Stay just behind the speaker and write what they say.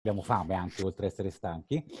abbiamo fame anche oltre ad essere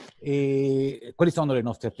stanchi. E quali sono le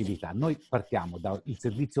nostre attività? Noi partiamo dal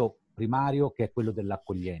servizio primario, che è quello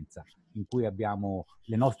dell'accoglienza, in cui abbiamo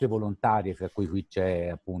le nostre volontarie, fra cui qui c'è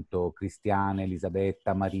appunto Cristiana,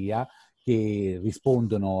 Elisabetta, Maria, che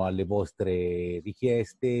rispondono alle vostre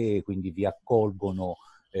richieste, quindi vi accolgono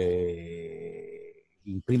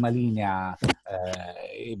in prima linea,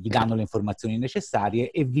 vi danno le informazioni necessarie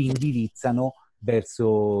e vi indirizzano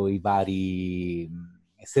verso i vari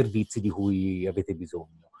servizi di cui avete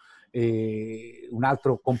bisogno. Un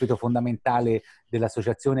altro compito fondamentale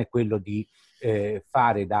dell'associazione è quello di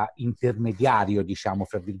fare da intermediario, diciamo,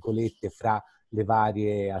 fra virgolette, fra le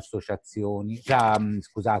varie associazioni,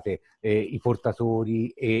 scusate, i portatori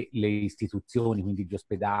e le istituzioni, quindi gli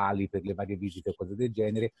ospedali per le varie visite e cose del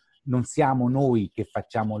genere. Non siamo noi che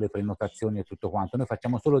facciamo le prenotazioni e tutto quanto, noi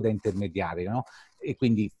facciamo solo da intermediari, no? E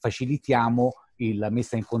quindi facilitiamo la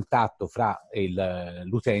messa in contatto fra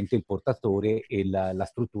l'utente, il portatore e la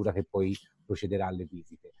struttura che poi procederà alle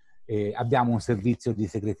visite. Abbiamo un servizio di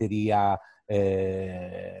segreteria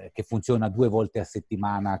che funziona 2 volte a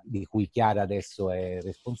settimana, di cui Chiara adesso è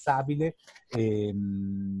responsabile.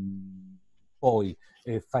 Poi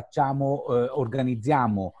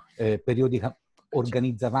organizziamo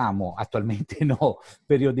organizzavamo, attualmente no,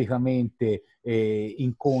 periodicamente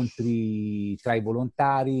incontri tra i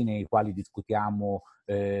volontari nei quali discutiamo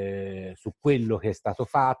su quello che è stato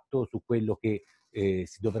fatto, su quello che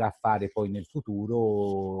si dovrà fare poi nel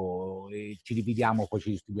futuro, e ci dividiamo, poi ci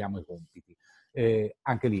distribuiamo i compiti.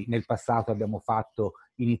 Anche lì nel passato abbiamo fatto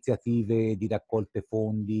iniziative di raccolte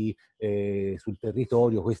fondi sul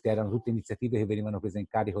territorio. Queste erano tutte iniziative che venivano prese in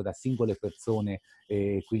carico da singole persone,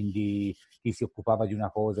 quindi chi si occupava di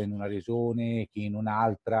una cosa in una regione, chi in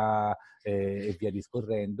un'altra, e via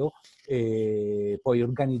discorrendo. Poi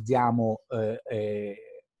organizziamo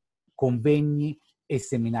convegni e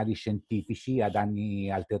seminari scientifici ad anni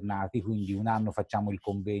alternati, quindi un anno facciamo il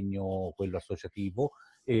convegno, quello associativo,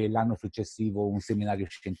 e l'anno successivo un seminario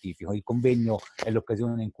scientifico. Il convegno è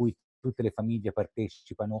l'occasione in cui tutte le famiglie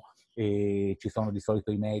partecipano, e ci sono di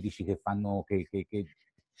solito i medici che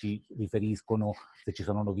ci riferiscono se ci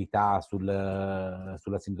sono novità sulla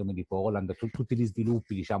sindrome di Poland, tutti gli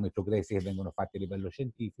sviluppi, diciamo, i progressi che vengono fatti a livello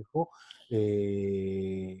scientifico.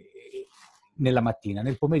 Nella mattina.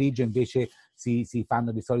 Nel pomeriggio invece si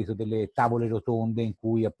fanno di solito delle tavole rotonde in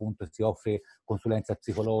cui appunto si offre consulenza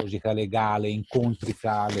psicologica, legale, incontri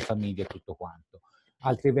fra le famiglie e tutto quanto.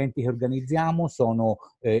 Altri eventi che organizziamo sono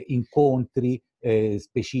incontri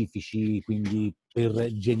specifici, quindi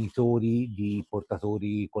per genitori di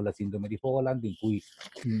portatori con la sindrome di Poland, in cui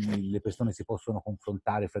le persone si possono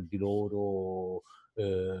confrontare fra di loro.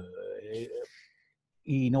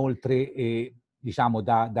 Inoltre, diciamo,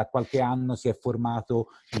 da qualche anno si è formato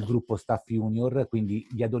il gruppo Staff Junior, quindi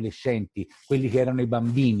gli adolescenti, quelli che erano i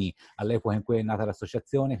bambini all'epoca in cui è nata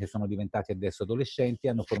l'associazione, che sono diventati adesso adolescenti,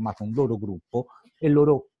 hanno formato un loro gruppo e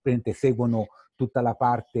loro seguono tutta la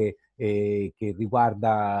parte che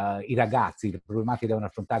riguarda i ragazzi, le problematiche che devono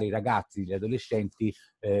affrontare i ragazzi, gli adolescenti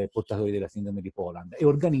portatori della sindrome di Poland, e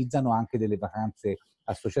organizzano anche delle vacanze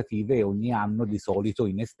associative, e ogni anno di solito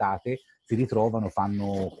in estate si ritrovano,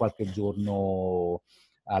 fanno qualche giorno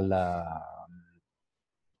alla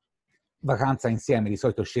vacanza insieme, di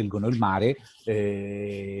solito scelgono il mare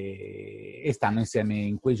e stanno insieme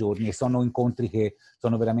in quei giorni, e sono incontri che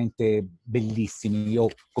sono veramente bellissimi. Io,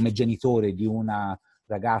 come genitore di una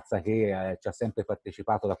ragazza che ci ha sempre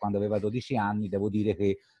partecipato da quando aveva 12 anni, devo dire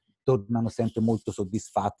che tornano sempre molto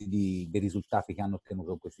soddisfatti dei risultati che hanno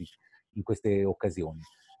ottenuto in queste occasioni.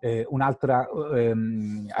 Un'altra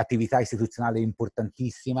attività istituzionale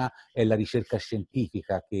importantissima è la ricerca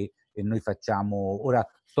scientifica che noi facciamo. Ora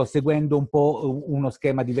sto seguendo un po' uno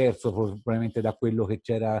schema diverso probabilmente da quello che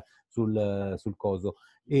c'era sul coso.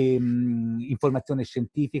 Informazione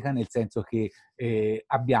scientifica, nel senso che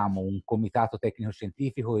abbiamo un comitato tecnico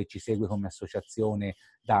scientifico che ci segue come associazione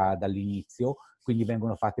dall'inizio, quindi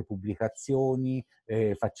vengono fatte pubblicazioni,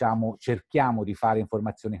 cerchiamo di fare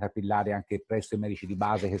informazione capillare anche presso i medici di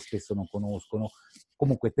base che spesso non conoscono.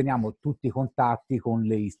 Comunque teniamo tutti i contatti con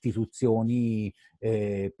le istituzioni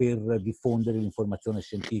per diffondere l'informazione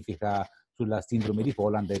scientifica sulla sindrome di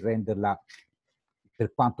Poland e renderla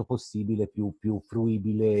per quanto possibile più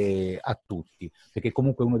fruibile a tutti, perché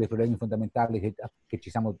comunque uno dei problemi fondamentali che ci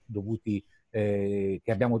siamo dovuti che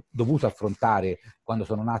abbiamo dovuto affrontare quando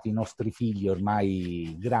sono nati i nostri figli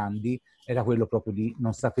ormai grandi era quello proprio di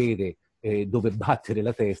non sapere dove battere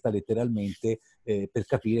la testa letteralmente per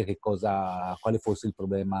capire quale fosse il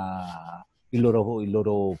problema, il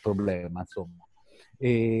loro problema, insomma.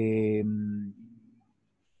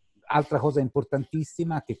 altra cosa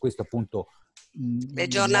importantissima, che questo appunto... Le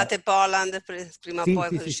giornate Poland, prima o Sì, poi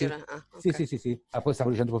sì, può sì, sì. uscire. Ah, Sì, ok. sì, sì, sì. Ah, poi stavo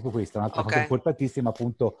dicendo proprio questo, un'altra cosa Ok. importantissima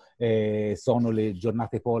appunto sono le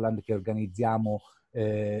giornate Poland che organizziamo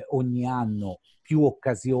ogni anno, più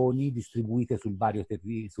occasioni distribuite sul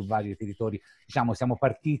su vari territori. Diciamo, siamo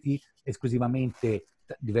partiti esclusivamente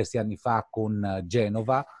diversi anni fa con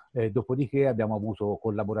Genova, dopodiché abbiamo avuto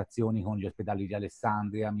collaborazioni con gli ospedali di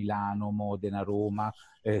Alessandria, Milano, Modena, Roma,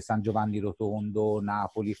 San Giovanni Rotondo,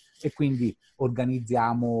 Napoli, e quindi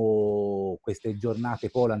organizziamo queste giornate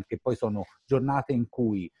Poland, che poi sono giornate in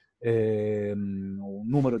cui un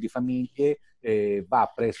numero di famiglie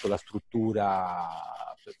va presso la struttura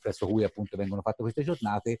presso cui appunto vengono fatte queste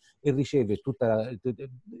giornate e riceve tutta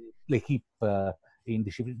l'equipe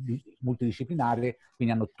multidisciplinare,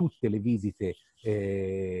 quindi hanno tutte le visite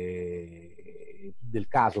del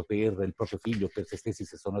caso per il proprio figlio, per se stessi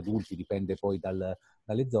se sono adulti, dipende poi dalle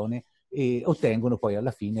zone, e ottengono poi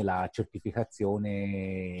alla fine la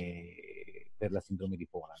certificazione per la sindrome di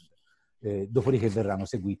Poland. Dopodiché verranno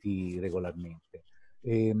seguiti regolarmente.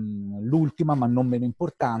 L'ultima, ma non meno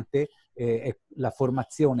importante, è la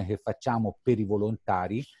formazione che facciamo per i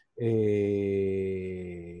volontari.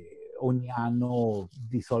 Ogni anno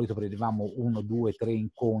di solito prevedevamo 1, 2, 3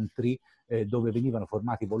 incontri dove venivano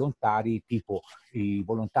formati volontari, tipo i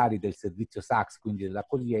volontari del servizio SACS, quindi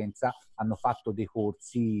dell'accoglienza, hanno fatto dei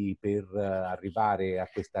corsi per arrivare a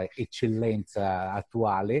questa eccellenza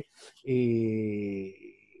attuale. E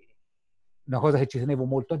una cosa che ci tenevo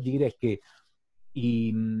molto a dire è che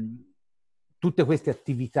tutte queste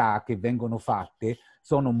attività che vengono fatte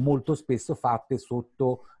sono molto spesso fatte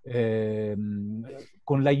sotto,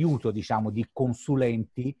 con l'aiuto, diciamo, di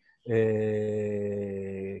consulenti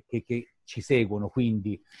che ci seguono.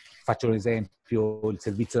 Quindi faccio l'esempio, il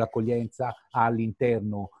servizio d'accoglienza ha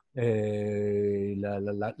all'interno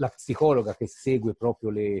la psicologa che segue proprio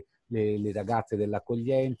le ragazze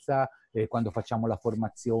dell'accoglienza. Quando facciamo la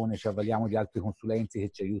formazione ci avvaliamo di altri consulenti che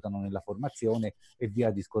ci aiutano nella formazione e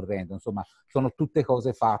via discorrendo. Insomma, sono tutte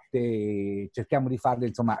cose fatte e cerchiamo di farle,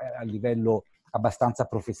 insomma, a livello abbastanza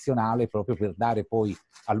professionale, proprio per dare poi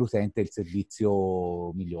all'utente il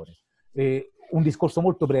servizio migliore. Un discorso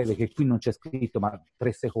molto breve, che qui non c'è scritto, ma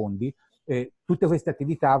 3 secondi. Tutte queste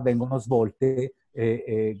attività vengono svolte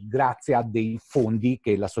grazie a dei fondi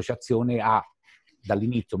che l'associazione ha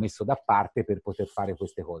dall'inizio messo da parte per poter fare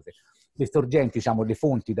queste cose. Le sorgenti, diciamo, le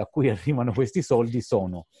fonti da cui arrivano questi soldi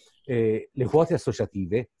sono le quote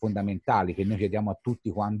associative fondamentali che noi chiediamo a tutti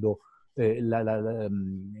quando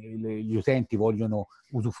gli utenti vogliono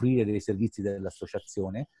usufruire dei servizi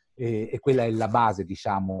dell'associazione, e quella è la base,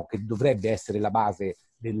 diciamo, che dovrebbe essere la base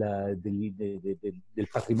del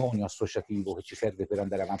patrimonio associativo che ci serve per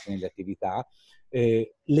andare avanti nelle attività.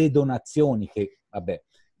 Le donazioni che, vabbè,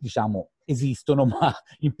 diciamo, esistono, ma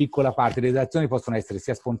in piccola parte. Le donazioni possono essere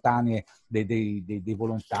sia spontanee dei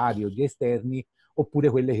volontari o di esterni, oppure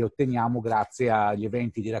quelle che otteniamo grazie agli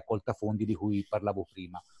eventi di raccolta fondi di cui parlavo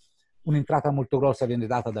prima. Un'entrata molto grossa viene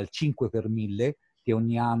data dal 5 per 1000, che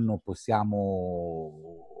ogni anno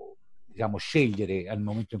possiamo, diciamo, scegliere al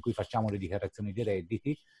momento in cui facciamo le dichiarazioni dei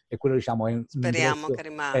redditi, e quello, diciamo, è un Speriamo ingresso che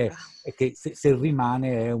rimanga. che se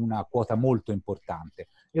rimane è una quota molto importante.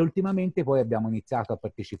 E ultimamente poi abbiamo iniziato a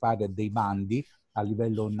partecipare a dei bandi a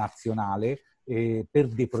livello nazionale per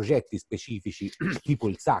dei progetti specifici, tipo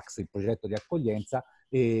il SACS, il progetto di accoglienza,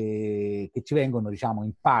 che ci vengono, diciamo,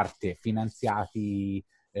 in parte finanziati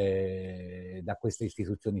da queste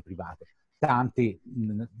istituzioni private. Tanti,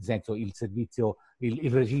 nel senso, il servizio, il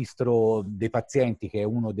registro dei pazienti, che è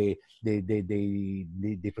uno dei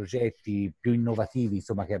progetti più innovativi,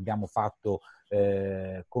 insomma, che abbiamo fatto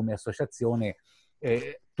come associazione,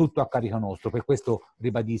 tutto a carico nostro. Per questo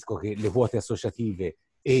ribadisco che le quote associative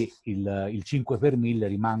e il 5 per 1000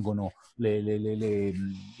 rimangono le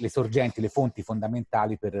sorgenti, le fonti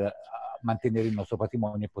fondamentali per mantenere il nostro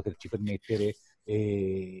patrimonio e poterci permettere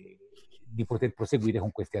di poter proseguire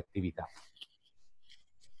con queste attività.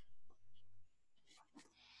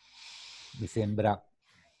 Mi sembra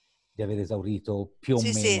di aver esaurito più o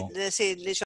Sì, meno. sì, diciamo